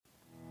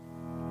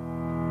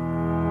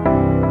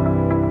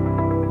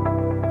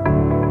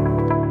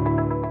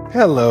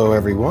Hello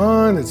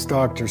everyone, it's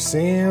Dr.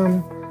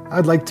 Sam.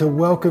 I'd like to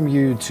welcome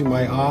you to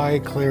my Eye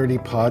Clarity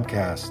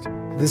podcast.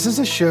 This is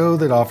a show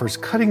that offers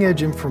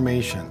cutting-edge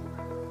information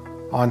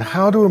on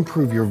how to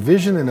improve your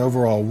vision and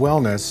overall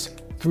wellness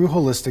through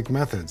holistic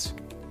methods.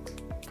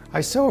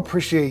 I so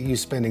appreciate you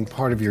spending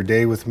part of your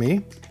day with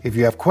me. If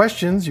you have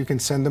questions, you can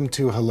send them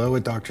to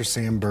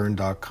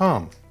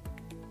hello@drsamberne.com.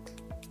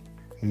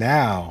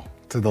 Now,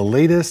 to the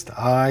latest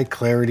Eye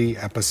Clarity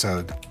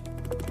episode.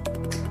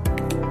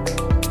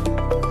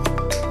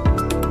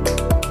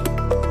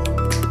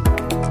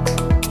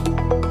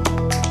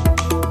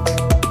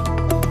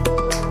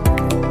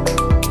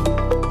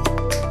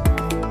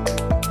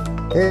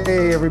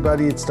 Hey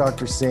everybody, it's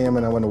Dr. Sam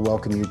and I want to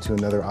welcome you to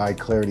another Eye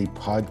Clarity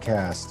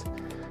podcast.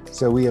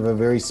 So we have a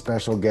very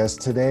special guest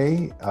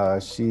today.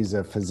 She's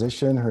a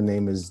physician. Her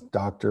name is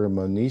Dr.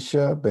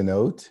 Monisha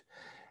Bhanote.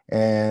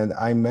 And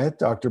I met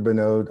Dr.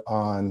 Bhanote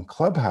on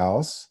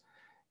Clubhouse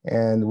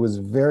and was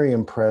very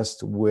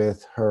impressed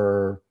with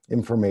her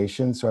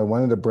information. So I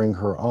wanted to bring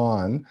her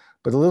on.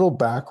 But a little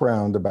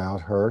background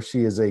about her.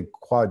 She is a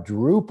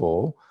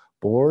quadruple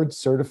board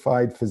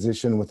certified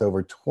physician with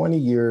over 20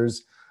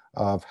 years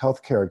of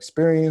healthcare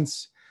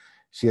experience.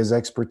 She has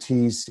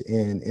expertise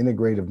in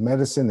integrative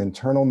medicine,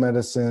 internal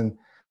medicine,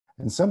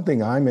 and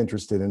something I'm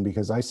interested in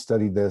because I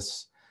studied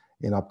this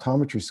in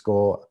optometry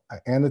school,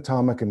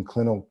 anatomic and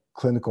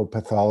clinical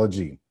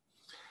pathology.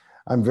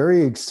 I'm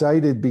very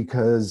excited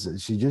because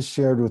she just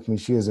shared with me,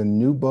 she has a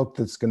new book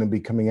that's going to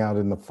be coming out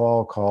in the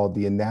fall called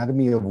The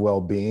Anatomy of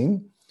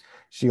Well-Being.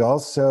 She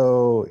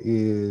also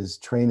is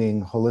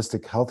training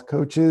holistic health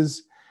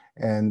coaches,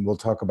 and we'll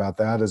talk about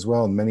that as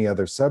well and many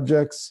other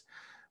subjects.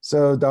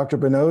 So Dr.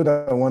 Bhanote,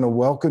 I want to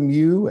welcome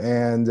you.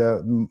 And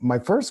my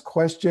first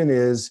question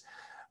is,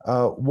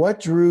 what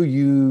drew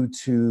you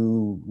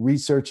to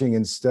researching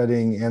and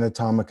studying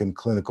anatomic and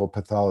clinical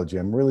pathology?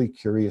 I'm really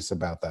curious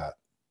about that.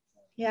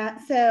 Yeah,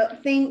 so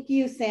thank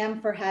you, Sam,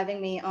 for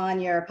having me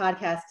on your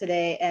podcast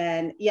today.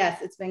 And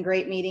yes, it's been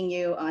great meeting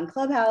you on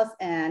Clubhouse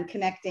and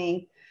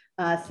connecting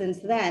since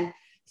then.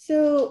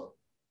 So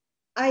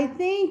I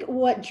think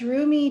what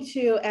drew me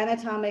to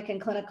anatomic and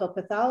clinical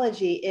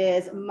pathology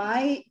is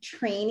my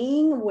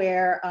training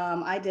where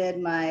I did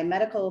my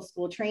medical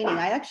school training.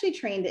 I actually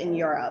trained in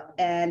Europe,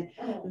 and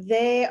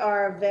they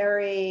are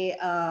very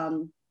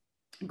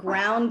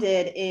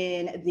grounded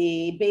in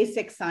the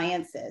basic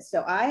sciences.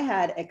 So I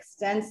had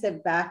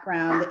extensive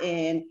background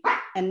in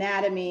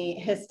anatomy,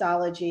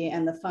 histology,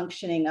 and the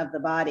functioning of the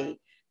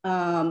body.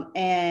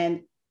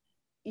 And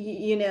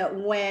you know,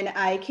 when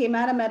I came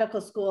out of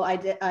medical school, I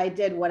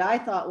did what I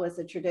thought was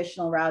a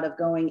traditional route of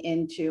going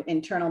into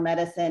internal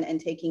medicine and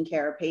taking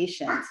care of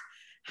patients.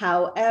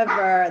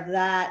 However,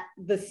 that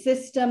the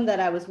system that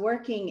I was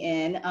working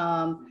in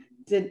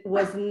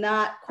was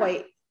not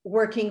quite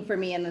working for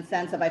me in the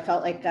sense of I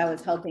felt like I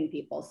was helping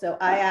people. So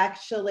I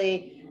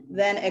actually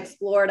then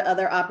explored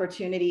other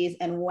opportunities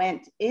and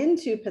went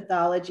into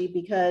pathology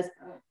because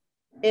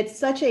it's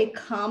such a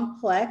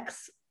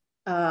complex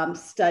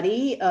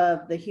study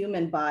of the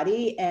human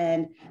body.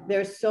 And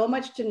there's so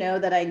much to know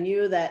that I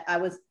knew that I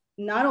was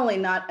not only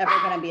not ever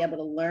going to be able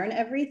to learn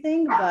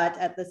everything, but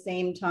at the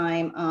same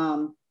time,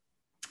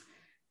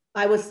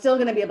 I was still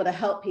going to be able to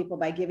help people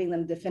by giving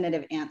them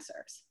definitive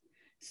answers.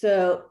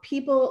 So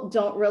people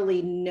don't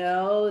really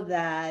know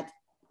that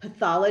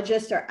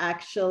pathologists are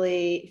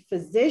actually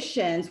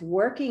physicians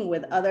working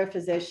with other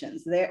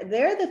physicians.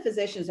 They're the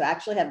physicians who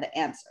actually have the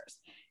answers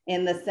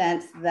in the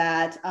sense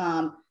that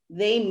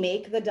they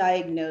make the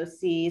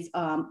diagnoses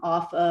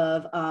off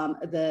of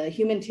the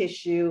human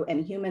tissue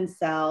and human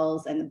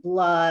cells and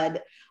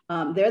blood.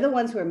 They're the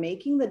ones who are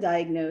making the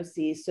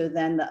diagnoses. So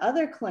then the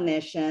other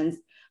clinicians,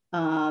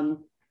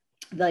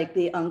 like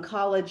the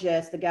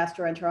oncologist, the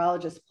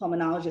gastroenterologist,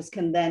 pulmonologist,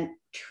 can then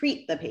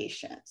treat the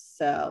patients.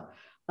 So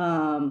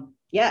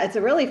yeah, it's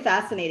a really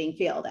fascinating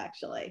field,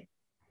 actually.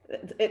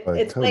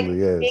 It's totally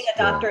like being a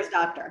doctor's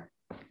doctor.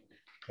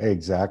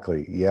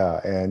 Exactly. Yeah.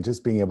 And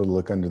just being able to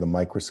look under the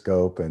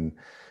microscope and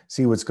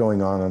see what's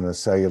going on a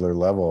cellular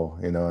level,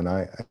 you know, and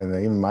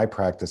even my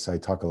practice, I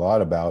talk a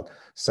lot about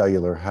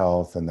cellular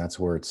health, and that's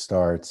where it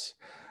starts.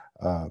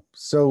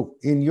 So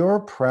in your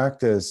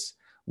practice,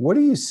 what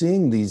are you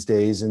seeing these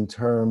days in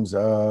terms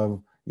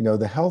of, you know,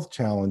 the health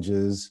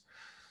challenges,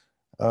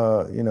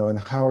 you know, and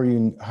how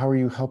are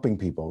you helping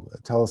people?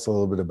 Tell us a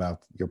little bit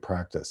about your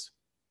practice.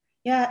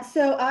 Yeah,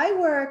 so I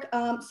work,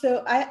 I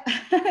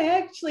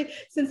actually,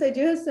 since I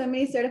do have so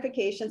many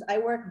certifications, I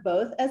work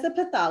both as a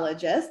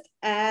pathologist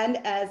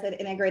and as an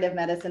integrative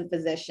medicine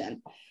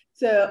physician.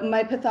 So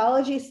my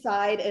pathology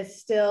side is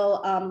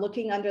still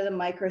looking under the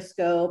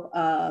microscope,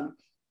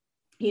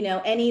 you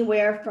know,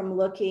 anywhere from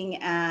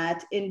looking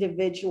at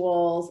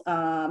individuals'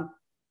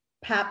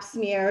 pap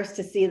smears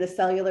to see the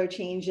cellular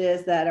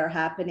changes that are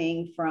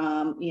happening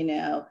from, you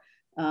know,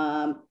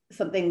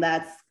 something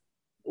that's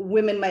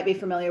women might be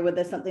familiar with,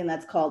 this, something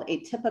that's called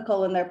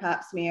atypical in their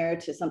pap smear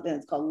to something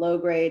that's called low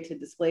grade to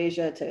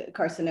dysplasia to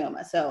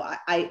carcinoma. So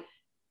I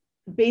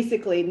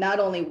basically not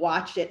only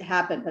watched it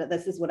happen, but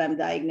this is what I'm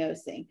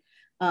diagnosing.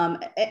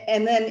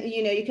 And then,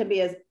 you can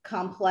be as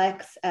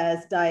complex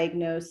as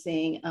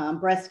diagnosing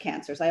breast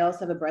cancers. I also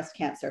have a breast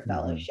cancer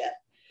fellowship.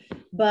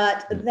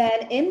 But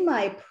then in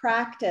my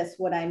practice,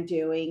 what I'm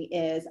doing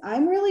is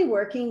I'm really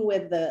working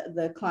with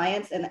the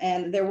clients,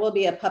 and there will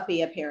be a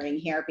puppy appearing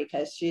here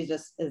because she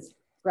just is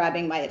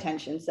grabbing my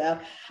attention. So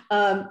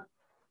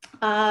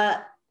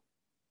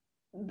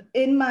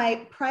in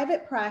my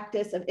private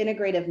practice of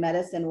integrative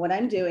medicine, what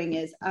I'm doing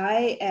is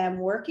I am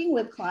working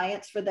with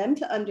clients for them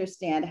to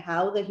understand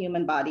how the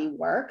human body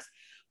works,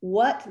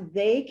 what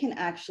they can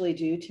actually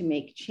do to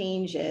make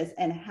changes,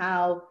 and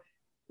how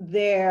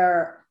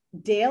their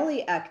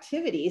daily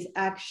activities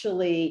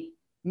actually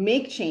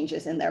make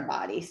changes in their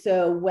body.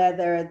 So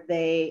whether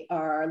they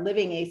are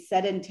living a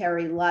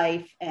sedentary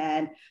life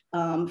and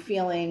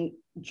feeling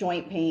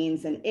joint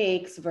pains and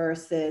aches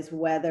versus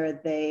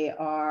whether they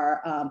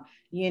are,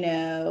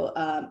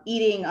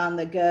 eating on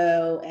the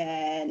go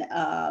and,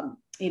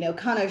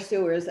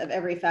 connoisseurs of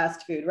every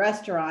fast food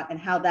restaurant, and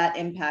how that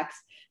impacts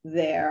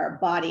their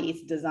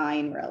body's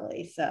design,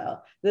 really. So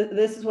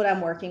this is what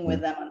I'm working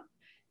with them on.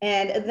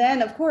 And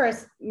then, of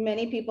course,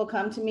 many people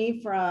come to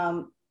me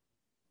from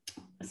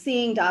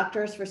seeing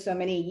doctors for so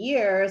many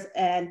years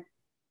and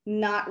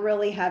not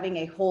really having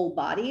a whole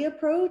body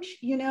approach,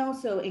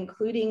 so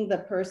including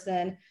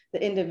the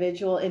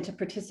individual into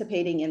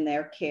participating in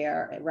their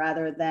care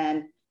rather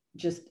than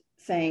just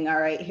saying, all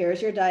right,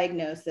 here's your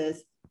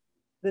diagnosis.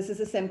 This is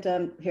a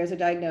symptom. Here's a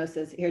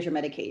diagnosis. Here's your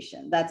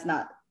medication. That's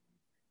not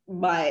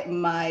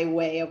my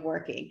way of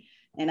working.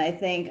 And I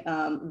think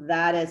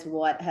that is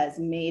what has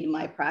made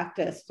my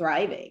practice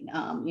thriving.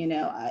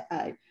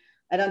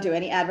 I don't do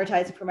any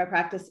advertising for my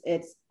practice.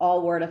 It's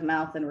all word of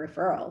mouth and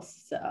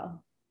referrals.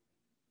 So.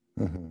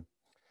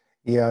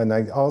 Yeah, and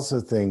I also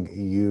think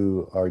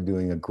you are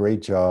doing a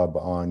great job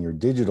on your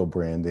digital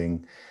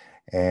branding.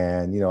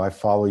 And, I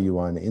follow you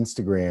on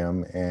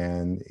Instagram,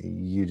 and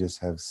you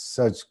just have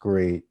such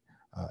great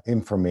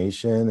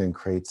information and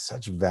create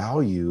such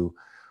value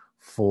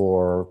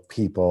for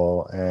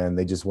people, and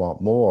they just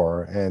want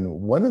more. And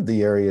one of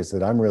the areas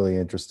that I'm really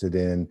interested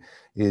in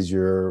is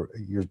your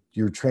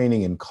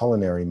training in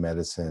culinary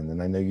medicine.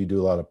 And I know you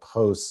do a lot of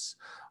posts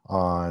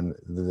on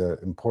the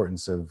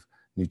importance of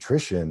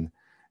nutrition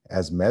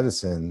as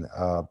medicine.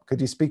 Could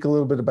you speak a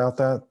little bit about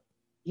that?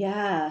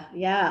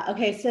 Yeah.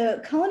 Okay, so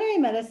culinary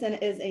medicine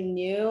is a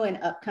new and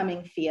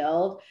upcoming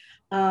field.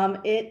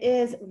 It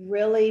is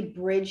really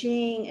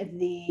bridging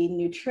the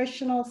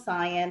nutritional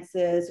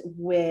sciences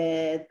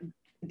with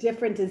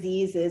different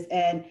diseases,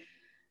 and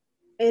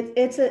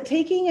it's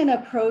taking an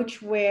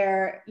approach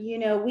where,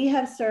 we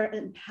have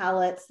certain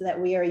palates that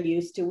we are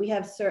used to. We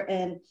have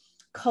certain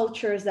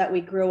cultures that we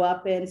grew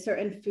up in,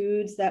 certain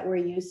foods that we're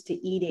used to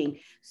eating.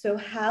 So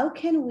how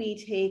can we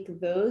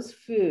take those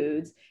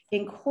foods,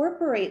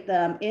 incorporate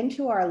them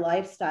into our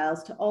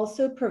lifestyles to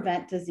also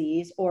prevent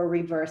disease or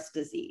reverse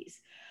disease?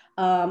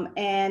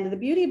 And the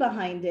beauty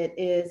behind it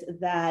is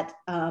that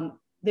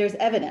there's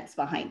evidence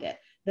behind it,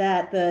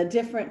 that the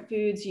different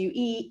foods you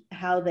eat,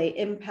 how they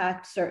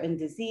impact certain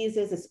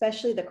diseases,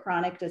 especially the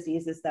chronic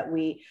diseases that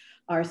we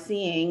are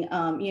seeing.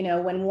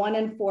 When 1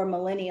 in 4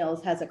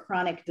 millennials has a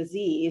chronic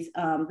disease,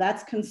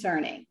 that's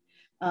concerning.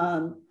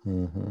 And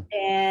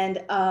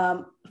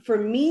for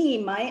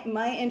me,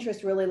 my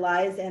interest really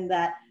lies in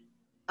that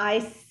I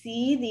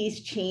see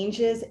these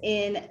changes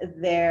in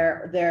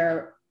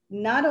their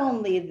not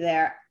only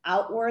their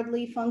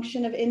outwardly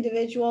function of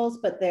individuals,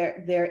 but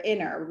their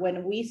inner.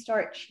 When we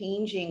start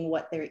changing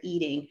what they're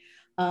eating,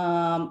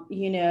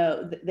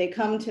 they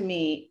come to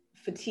me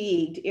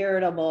fatigued,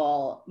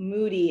 irritable,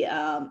 moody,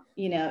 and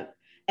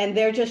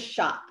they're just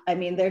shocked. I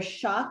mean, they're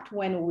shocked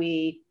when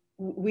we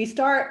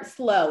start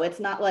slow. It's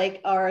not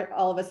like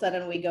all of a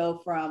sudden we go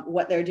from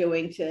what they're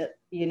doing to,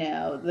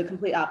 the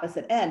complete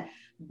opposite end,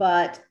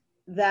 but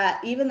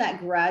that even that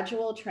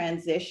gradual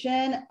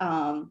transition,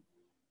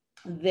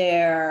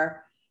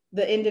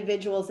 the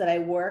individuals that I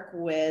work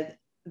with,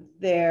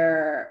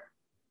 their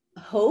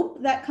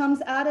hope that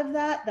comes out of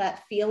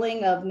that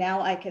feeling of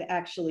now I can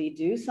actually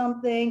do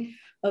something.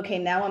 Okay,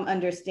 now I'm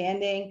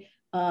understanding.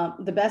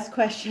 The best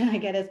question I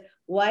get is,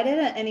 why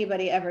didn't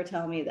anybody ever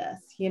tell me this?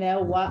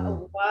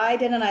 Why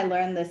didn't I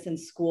learn this in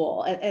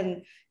school?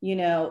 And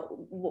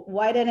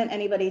why didn't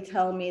anybody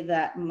tell me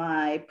that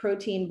my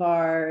protein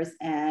bars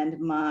and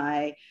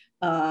my,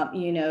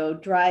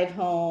 drive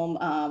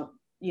home,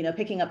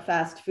 picking up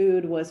fast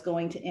food was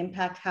going to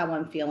impact how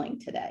I'm feeling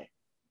today?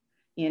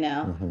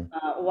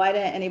 Why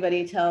didn't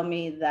anybody tell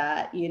me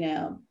that,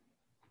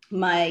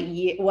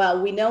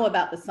 well, we know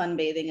about the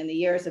sunbathing and the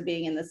years of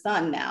being in the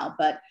sun now,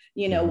 but,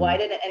 why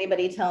didn't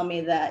anybody tell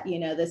me that,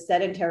 the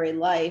sedentary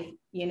life,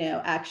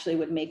 actually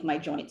would make my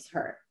joints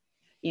hurt?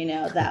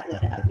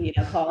 That would,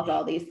 cause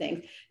all these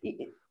things.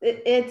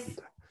 It's,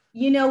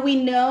 we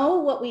know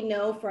what we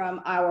know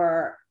from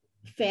our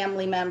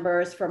family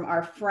members, from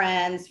our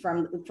friends,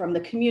 from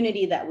the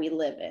community that we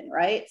live in,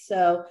 right?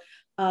 So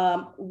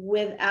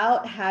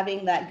without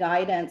having that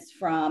guidance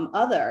from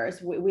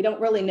others, we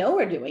don't really know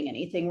we're doing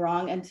anything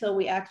wrong until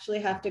we actually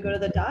have to go to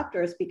the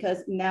doctors,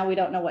 because now we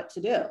don't know what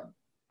to do.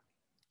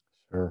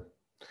 Sure.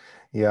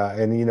 Yeah.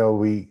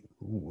 And,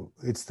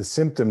 it's the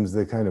symptoms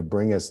that kind of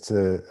bring us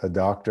to a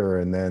doctor.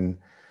 And then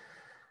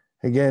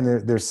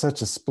again, there's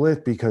such a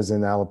split, because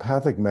in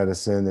allopathic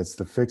medicine, it's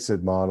the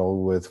fix-it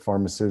model with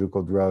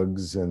pharmaceutical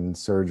drugs and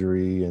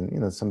surgery.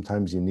 And,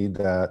 sometimes you need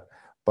that.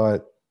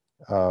 But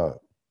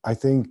I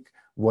think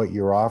what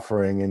you're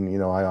offering,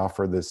 and, I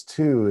offer this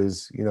too,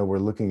 is, we're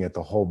looking at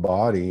the whole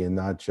body and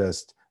not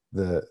just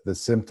the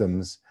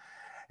symptoms.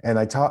 And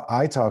I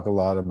talk a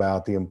lot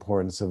about the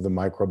importance of the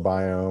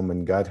microbiome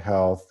and gut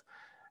health.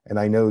 And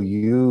I know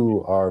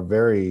you are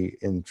very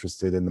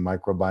interested in the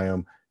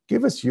microbiome.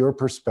 Give us your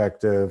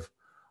perspective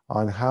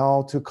on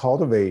how to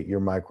cultivate your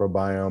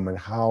microbiome and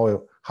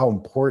how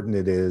important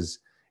it is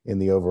in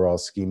the overall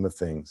scheme of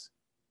things.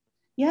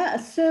 Yeah,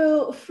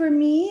 so for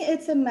me,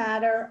 it's a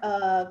matter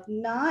of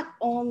not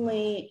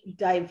only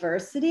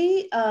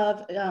diversity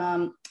of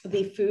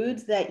the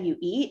foods that you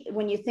eat.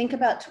 When you think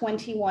about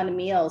 21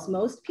 meals,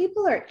 most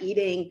people are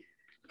eating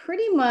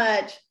pretty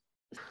much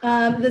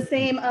the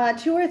same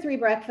 2 or 3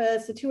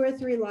 breakfasts, 2 or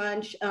 3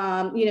 lunch,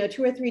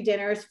 2 or 3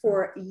 dinners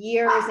for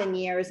years and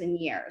years and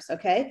years.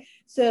 Okay.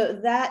 So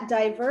that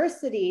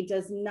diversity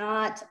does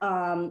not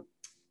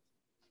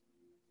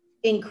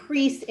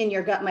increase in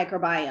your gut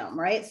microbiome,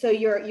 right? So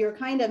you're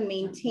kind of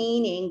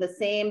maintaining the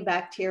same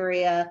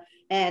bacteria,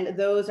 and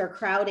those are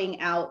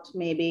crowding out,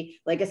 maybe,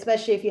 like,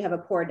 especially if you have a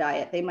poor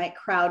diet, they might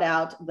crowd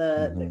out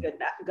the good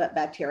gut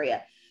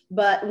bacteria.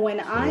 But when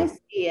I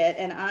see it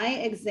and I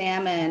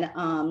examine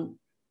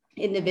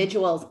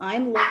individuals,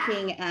 I'm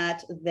looking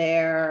at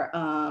their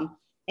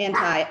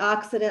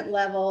antioxidant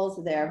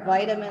levels, their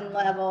vitamin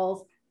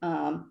levels.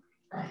 All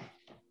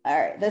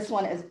right, this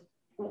one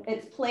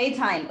it's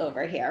playtime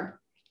over here.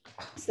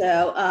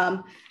 So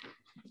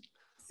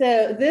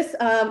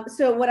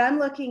so what I'm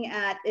looking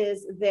at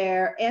is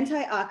their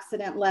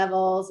antioxidant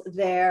levels,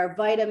 their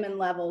vitamin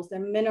levels, their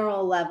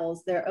mineral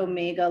levels, their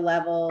omega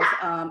levels,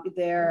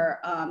 their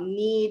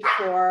need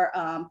for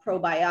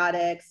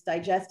probiotics,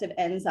 digestive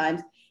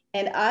enzymes.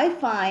 And I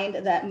find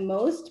that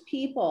most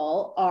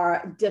people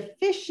are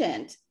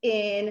deficient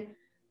in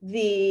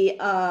the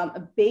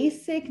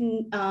basic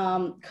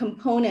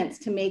components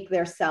to make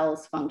their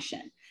cells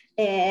function.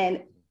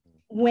 And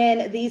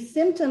when these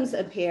symptoms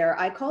appear,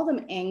 I call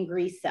them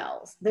angry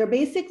cells. They're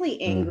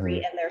basically angry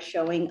and they're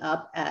showing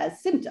up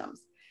as symptoms.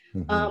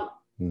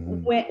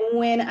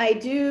 When I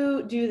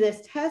do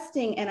this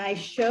testing and I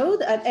show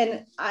that,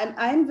 and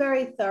I'm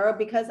very thorough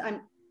because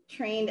I'm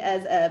trained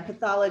as a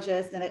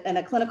pathologist and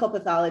a clinical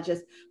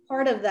pathologist.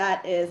 Part of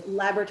that is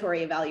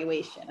laboratory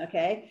evaluation.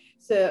 Okay.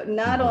 So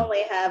not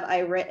only have I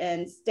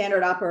written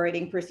standard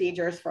operating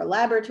procedures for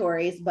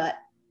laboratories, but,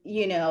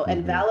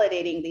 and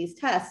validating these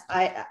tests,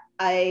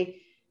 I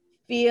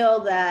feel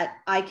that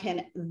I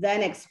can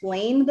then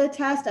explain the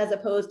test as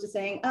opposed to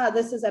saying,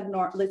 this is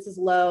abnormal, this is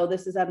low,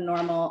 this is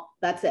abnormal,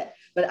 that's it.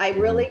 But I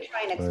really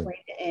try and explain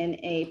it in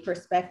a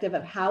perspective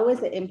of how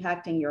is it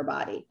impacting your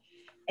body.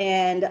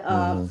 And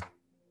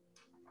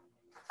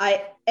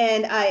I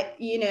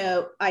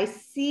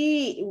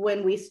see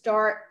when we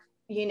start,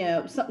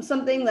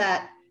 something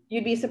that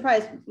you'd be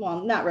surprised,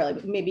 well, not really,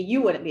 but maybe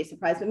you wouldn't be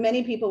surprised, but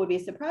many people would be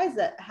surprised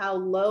at how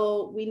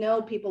low, we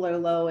know people are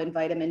low in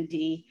vitamin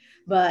D,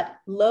 but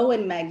low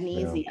in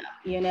magnesium,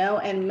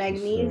 and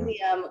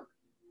magnesium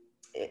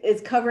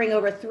is covering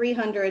over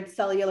 300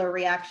 cellular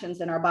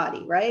reactions in our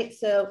body, right?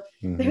 So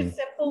there's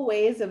simple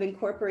ways of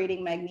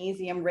incorporating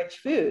magnesium-rich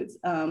foods.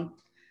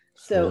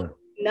 So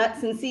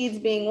nuts and seeds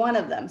being one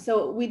of them.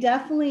 So we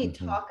definitely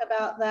talk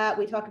about that.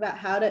 We talk about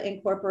how to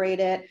incorporate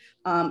it.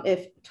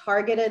 If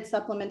targeted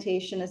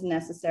supplementation is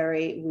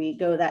necessary, we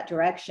go that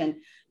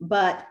direction.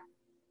 But,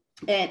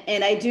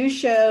 and I do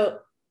show,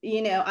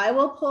 I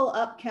will pull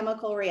up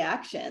chemical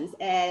reactions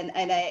and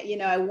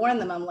I warn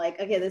them, I'm like,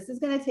 okay, this is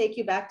going to take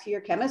you back to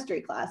your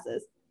chemistry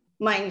classes.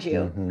 Mind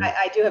you,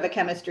 I do have a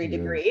chemistry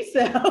degree, so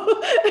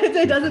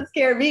it doesn't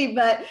scare me,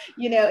 but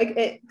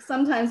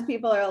sometimes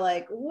people are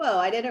like, whoa,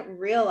 I didn't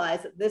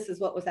realize that this is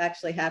what was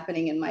actually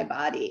happening in my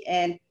body.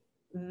 And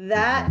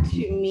that,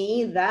 to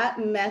me,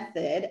 that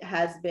method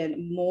has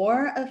been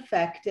more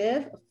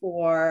effective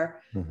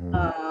for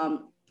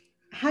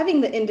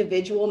having the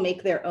individual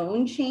make their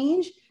own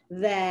change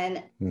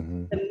than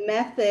the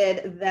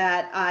method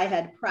that I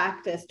had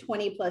practiced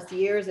 20 plus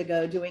years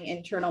ago doing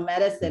internal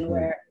medicine,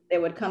 where they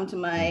would come to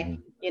my,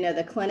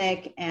 the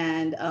clinic,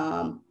 and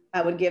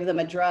I would give them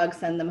a drug,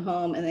 send them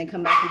home, and then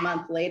come back a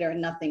month later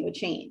and nothing would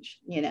change,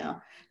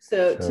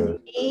 So to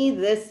me,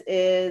 this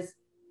is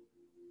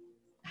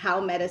how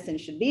medicine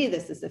should be.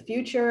 This is the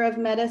future of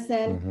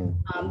medicine.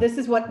 This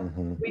is what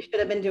we should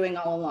have been doing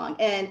all along.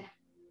 And,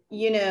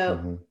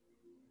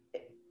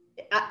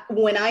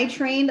 when I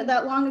trained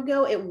that long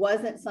ago, it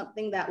wasn't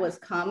something that was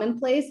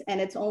commonplace.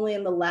 And it's only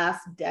in the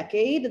last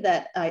decade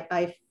that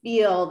I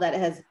feel that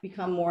it has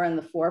become more in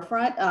the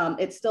forefront.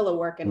 It's still a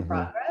work in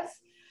progress.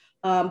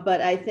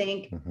 But I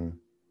think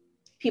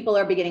people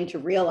are beginning to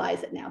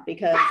realize it now,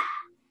 because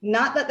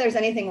not that there's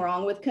anything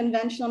wrong with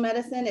conventional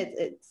medicine.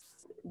 It's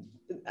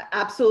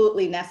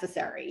absolutely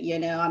necessary. You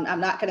know,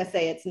 I'm not going to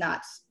say it's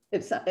not.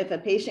 If a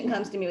patient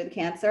comes to me with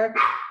cancer,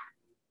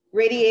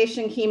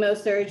 radiation, chemo,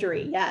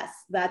 surgery, yes,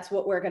 that's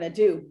what we're going to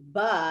do.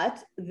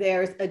 But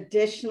there's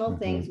additional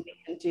things we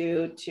can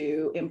do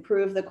to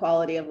improve the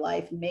quality of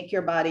life, make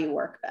your body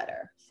work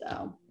better.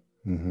 So,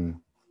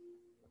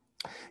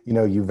 you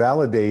know, you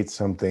validate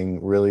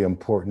something really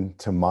important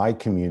to my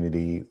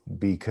community,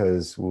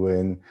 because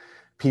when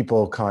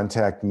people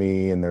contact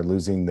me and they're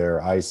losing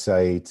their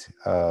eyesight,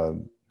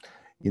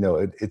 you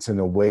know, it's an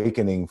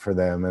awakening for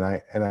them.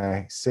 And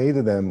I say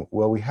to them,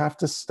 well, we have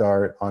to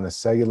start on a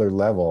cellular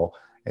level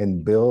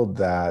and build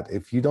that.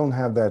 If you don't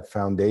have that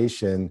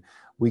foundation,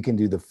 we can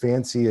do the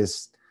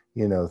fanciest,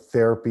 you know,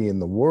 therapy in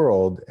the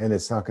world, and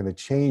it's not going to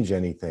change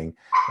anything.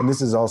 And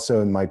this is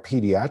also in my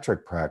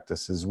pediatric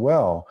practice as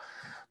well,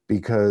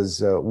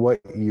 because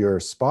what you're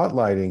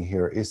spotlighting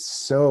here is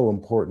so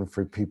important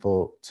for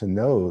people to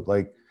know,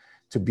 like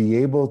to be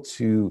able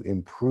to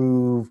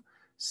improve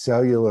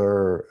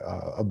cellular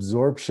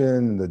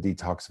absorption, the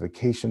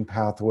detoxification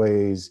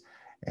pathways.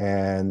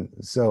 And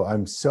so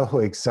I'm so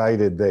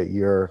excited that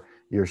you're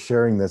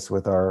sharing this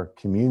with our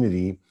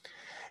community.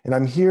 And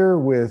I'm here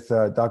with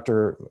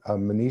Dr.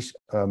 Monisha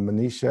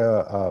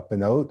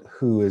Bhanote,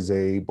 who is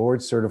a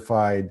board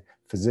certified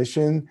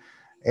physician.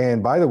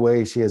 And by the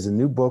way, she has a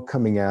new book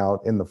coming out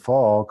in the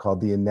fall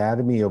called The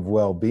Anatomy of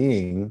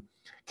Well-Being.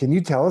 Can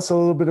you tell us a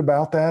little bit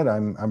about that?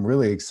 I'm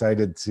really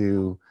excited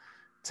to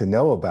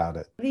know about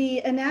it. The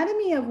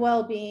Anatomy of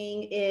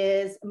Well-Being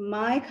is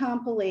my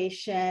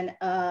compilation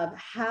of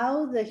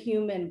how the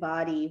human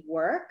body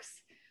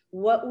works,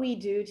 what we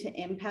do to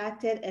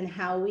impact it, and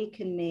how we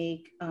can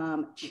make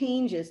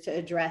changes to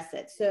address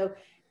it. So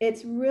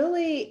it's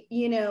really,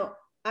 you know,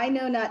 I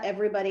know not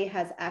everybody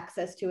has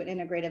access to an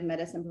integrative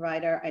medicine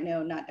provider. I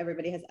know not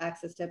everybody has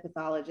access to a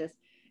pathologist,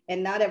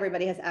 and not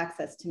everybody has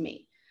access to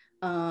me.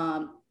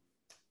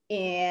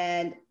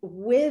 And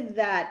with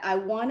that, I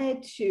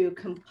wanted to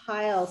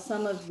compile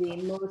some of the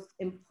most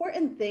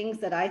important things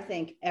that I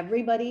think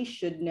everybody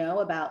should know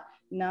about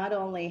not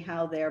only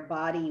how their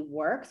body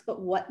works,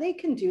 but what they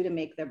can do to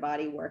make their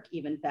body work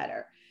even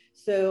better.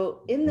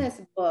 So in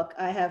this book,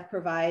 I have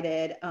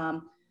provided,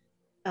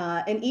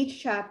 in each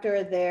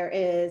chapter, there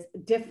is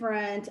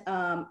different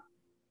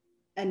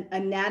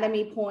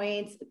anatomy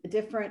points,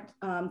 different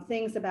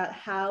things about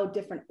how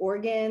different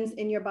organs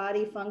in your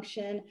body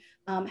function,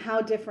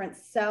 how different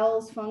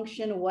cells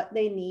function, what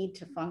they need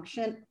to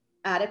function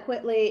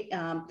adequately,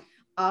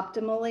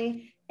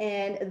 optimally,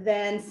 and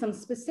then some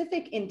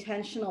specific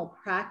intentional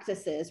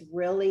practices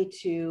really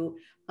to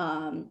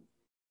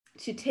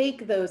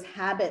take those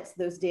habits,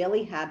 those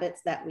daily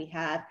habits that we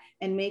have,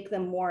 and make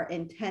them more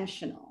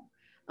intentional.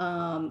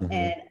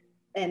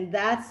 And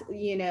that's,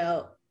 you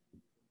know,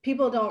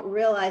 people don't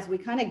realize we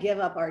kind of give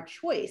up our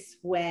choice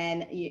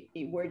when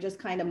we're just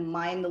kind of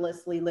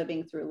mindlessly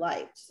living through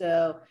life.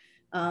 So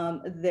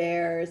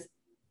there's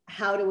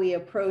how do we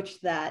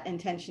approach that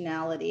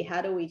intentionality?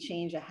 How do we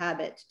change a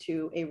habit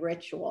to a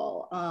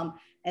ritual?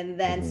 And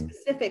then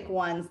specific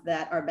ones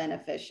that are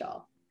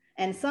beneficial.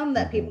 And some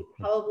that people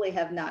probably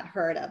have not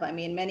heard of. I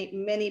mean,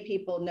 many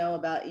people know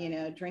about, you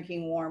know,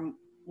 drinking warm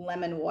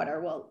lemon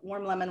water. Well,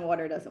 warm lemon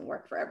water doesn't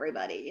work for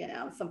everybody. You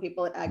know, some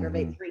people it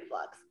aggravates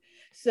reflux.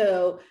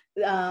 So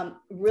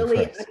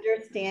really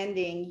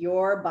understanding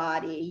your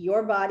body,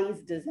 your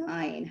body's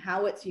design,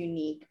 how it's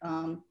unique,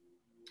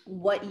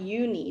 what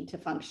you need to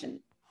function,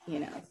 you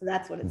know, so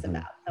that's what it's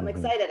about. I'm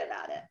excited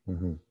about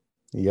it.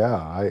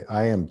 Yeah,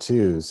 I am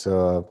too.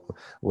 So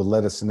well,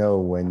 let us know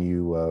when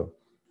you,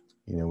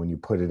 you know, when you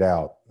put it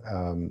out.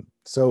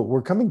 So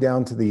we're coming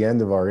down to the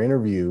end of our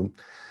interview,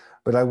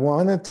 but I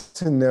wanted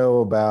to know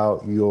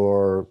about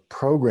your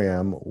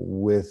program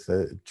with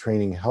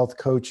training health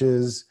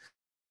coaches.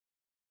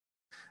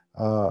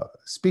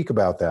 Speak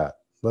about that.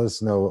 Let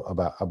us know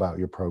about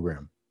your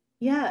program.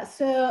 Yeah,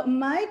 so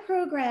my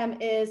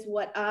program is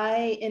what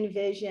I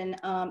envision.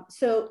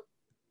 So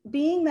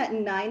being that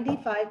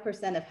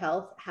 95% of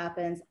health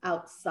happens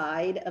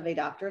outside of a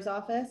doctor's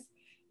office,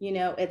 you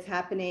know, it's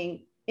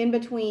happening in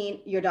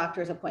between your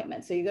doctor's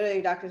appointment. So you go to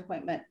your doctor's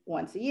appointment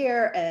once a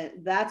year, and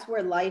that's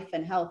where life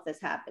and health is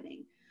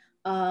happening.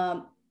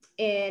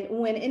 And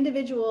when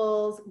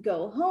individuals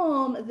go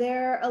home,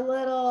 they're a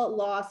little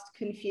lost,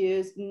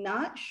 confused,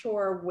 not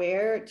sure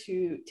where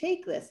to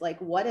take this, like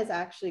what is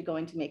actually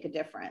going to make a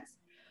difference.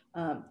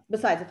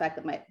 Besides the fact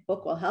that my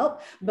book will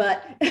help.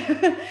 But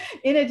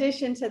in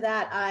addition to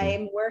that,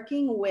 I'm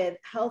working with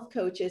health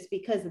coaches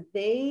because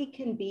they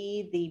can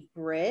be the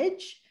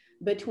bridge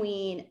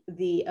between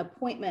the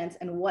appointments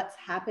and what's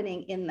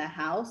happening in the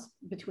house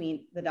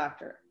between the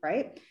doctor,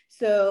 right?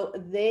 So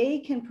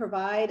they can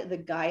provide the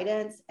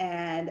guidance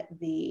and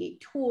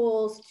the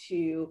tools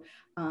to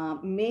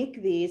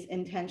make these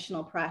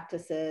intentional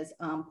practices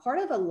part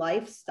of a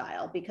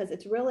lifestyle, because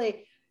it's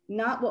really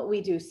not what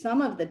we do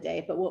some of the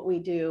day, but what we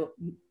do,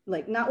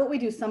 like not what we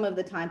do some of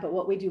the time, but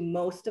what we do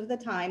most of the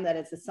time, that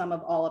it's the sum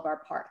of all of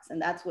our parts.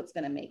 And that's what's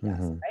going to make us,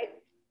 right?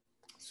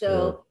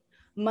 So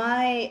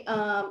my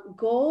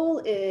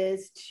goal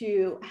is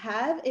to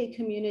have a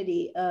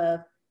community of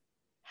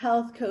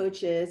health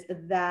coaches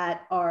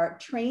that are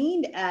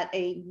trained at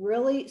a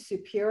really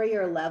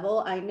superior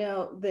level. I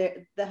know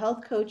the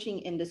health coaching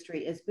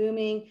industry is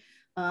booming,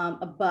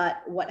 but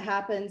what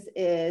happens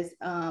is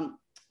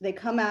they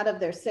come out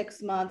of their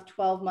 6-month,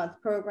 12-month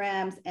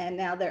programs, and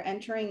now they're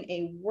entering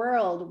a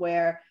world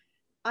where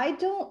I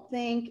don't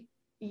think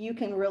you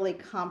can really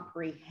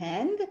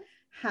comprehend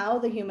how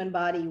the human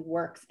body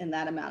works in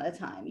that amount of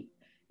time.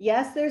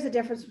 Yes, there's a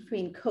difference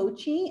between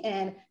coaching,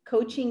 and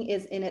coaching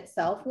is in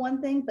itself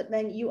one thing, but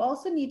then you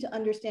also need to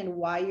understand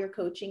why you're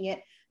coaching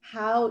it,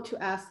 how to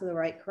ask the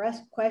right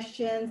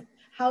questions,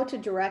 how to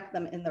direct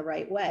them in the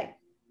right way.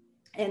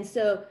 And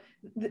so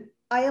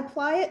I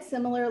apply it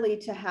similarly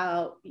to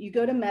how you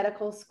go to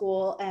medical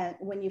school, and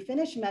when you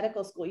finish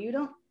medical school, you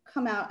don't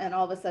come out and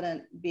all of a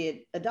sudden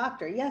be a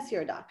doctor. Yes,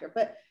 you're a doctor,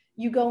 but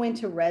you go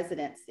into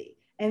residency,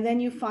 and then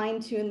you fine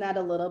tune that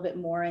a little bit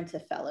more into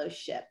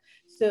fellowship.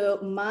 So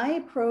my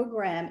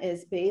program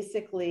is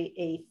basically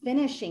a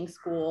finishing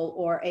school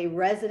or a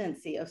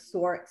residency of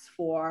sorts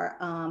for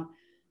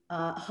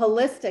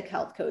holistic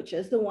health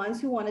coaches, the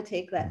ones who want to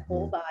take that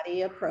whole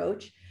body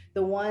approach,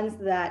 the ones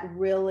that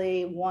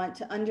really want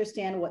to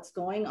understand what's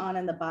going on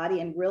in the body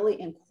and really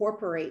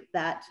incorporate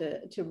that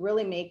to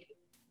really make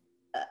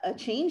a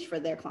change for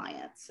their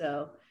clients.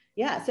 So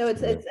yeah, so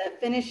it's a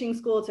finishing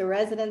school, it's a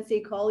residency,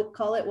 call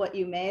it what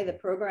you may. The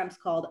program's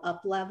called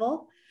Up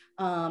Level,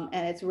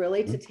 and it's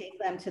really to take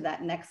them to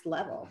that next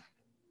level.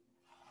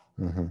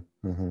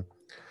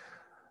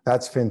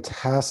 That's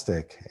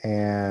fantastic.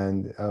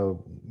 And,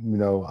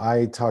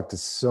 I talk to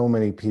so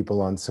many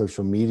people on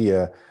social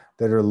media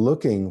that are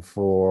looking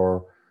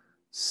for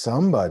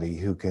somebody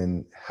who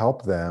can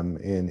help them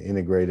in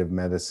integrative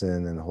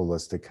medicine and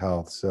holistic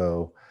health.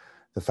 So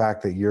the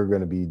fact that you're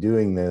going to be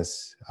doing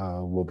this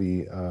will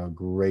be a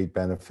great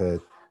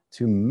benefit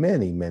to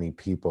many, many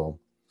people.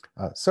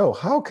 So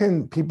how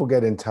can people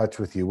get in touch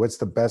with you? What's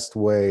the best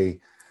way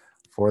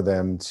for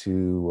them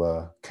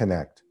to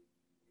connect?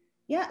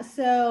 Yeah,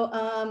 so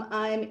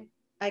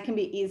I can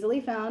be easily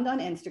found on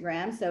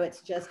Instagram. So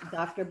it's just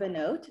Dr.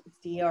 Bhanote. It's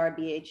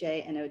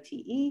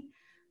DrBhanote.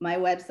 My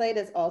website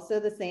is also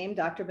the same,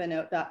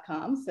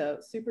 drbhanote.com. So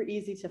super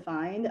easy to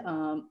find.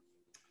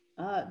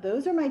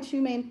 Those are my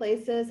two main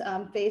places.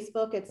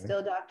 Facebook, it's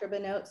still Dr.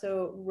 Bhanote,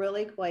 so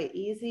really quite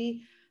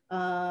easy.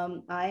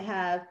 I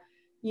have,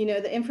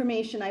 the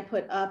information I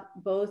put up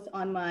both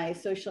on my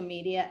social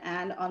media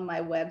and on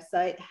my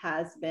website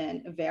has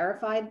been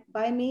verified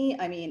by me.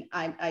 I mean,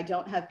 I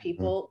don't have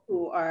people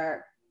who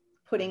are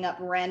putting up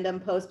random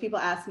posts. People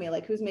ask me,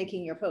 like, who's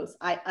making your posts?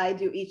 I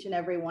do each and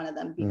every one of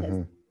them,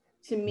 because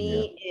to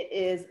me, it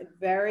is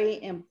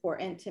very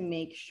important to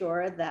make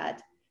sure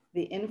that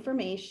the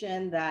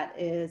information that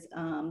is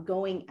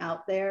going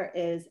out there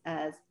is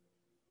as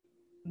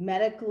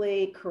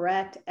medically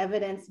correct,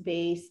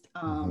 evidence-based,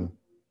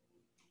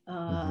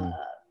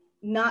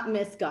 not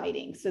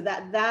misguiding. So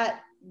that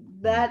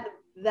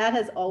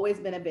has always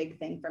been a big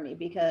thing for me,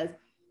 because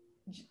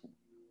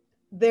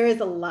there is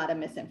a lot of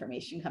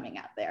misinformation coming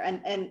out there,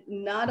 and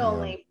not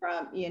only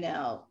from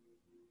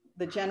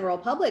the general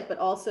public, but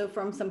also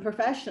from some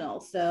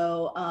professionals.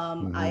 So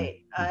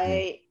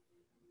I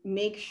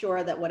make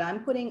sure that what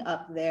I'm putting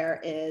up there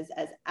is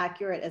as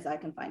accurate as I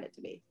can find it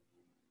to be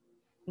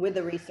with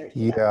the research.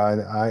 Yeah,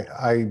 and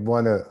I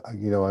want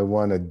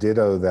to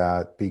ditto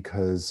that,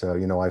 because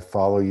I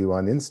follow you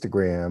on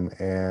Instagram,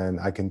 and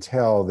I can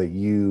tell that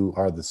you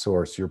are the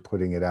source. You're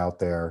putting it out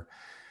there,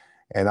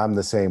 and I'm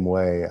the same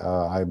way.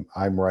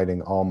 I'm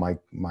writing all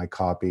my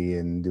copy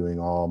and doing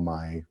all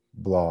my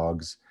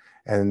blogs,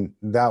 and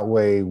that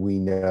way we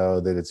know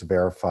that it's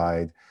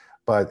verified.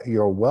 But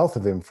you're a wealth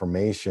of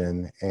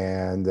information,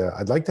 and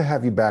I'd like to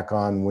have you back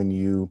on when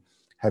you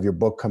have your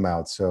book come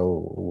out,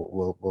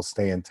 so we'll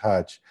stay in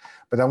touch.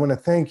 But I want to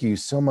thank you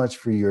so much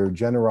for your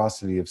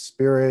generosity of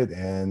spirit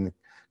and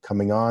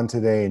coming on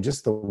today, and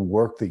just the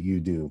work that you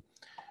do.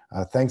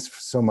 Thanks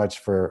so much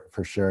for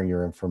sharing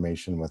your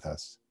information with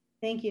us.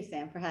 Thank you,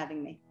 Sam, for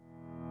having me.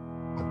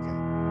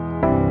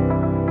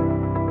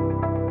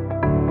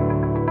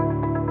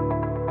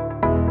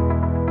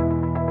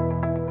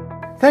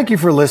 Thank you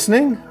for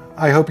listening.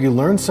 I hope you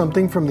learned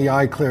something from the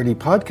Eye Clarity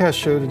podcast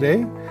show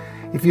today.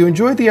 If you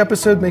enjoyed the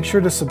episode, make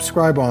sure to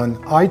subscribe on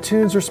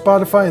iTunes or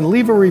Spotify and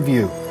leave a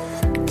review.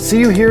 See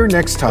you here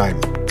next time.